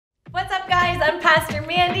What's up, guys? I'm Pastor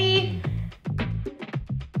Mandy.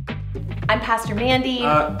 I'm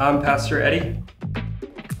Pastor Eddie.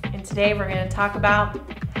 And today we're going to talk about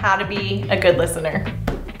how to be a good listener.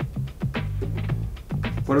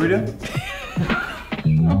 What are we doing?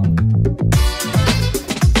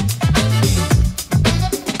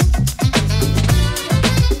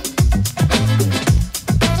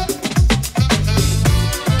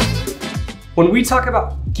 When we talk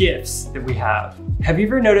about gifts that we have you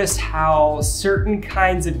ever noticed how certain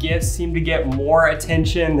kinds of gifts seem to get more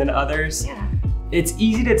attention than others? Yeah. It's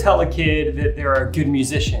easy to tell a kid that they're a good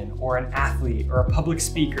musician or an athlete or a public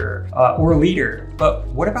speaker or a leader, but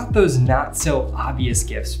what about those not so obvious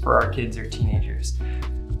gifts for our kids or teenagers?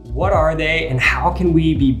 What are they and how can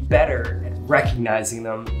we be better at recognizing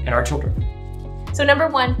them in our children? So number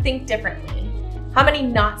one, think differently. How many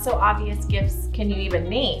not so obvious gifts can you even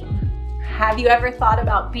name? Have you ever thought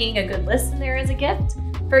about being a good listener as a gift?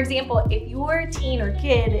 For example, if your teen or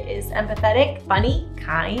kid is empathetic, funny,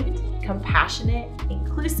 kind, compassionate,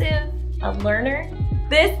 inclusive, a learner,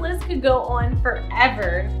 this list could go on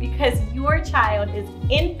forever because your child is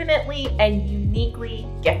infinitely and uniquely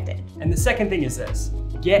gifted. And the second thing is this,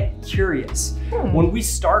 get curious. When we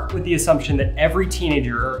start with the assumption that every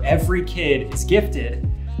teenager or every kid is gifted,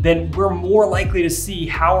 then we're more likely to see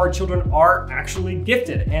how our children are actually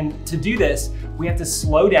gifted. And to do this, we have to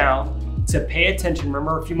slow down, to pay attention.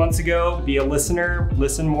 Remember a few months ago, be a listener,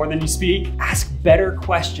 listen more than you speak. Ask better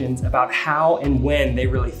questions about how and when they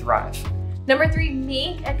really thrive. Number three,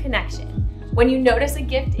 make a connection. When you notice a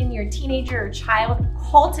gift in your teenager or child,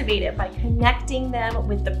 cultivate it by connecting them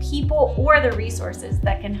with the people or the resources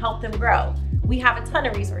that can help them grow. We have a ton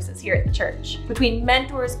of resources here at the church. Between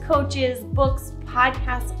mentors, coaches, books,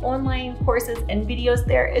 podcasts, online courses, and videos,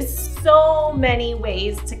 there is so many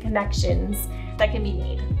ways to connections that can be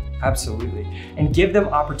made. Absolutely. And give them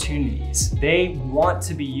opportunities. They want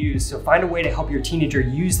to be used, so find a way to help your teenager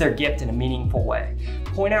use their gift in a meaningful way.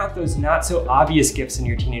 Point out those not so obvious gifts in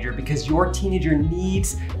your teenager because your teenager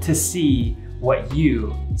needs to see what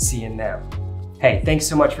you see in them. Hey, thanks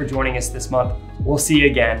so much for joining us this month. We'll see you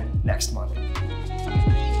again next month.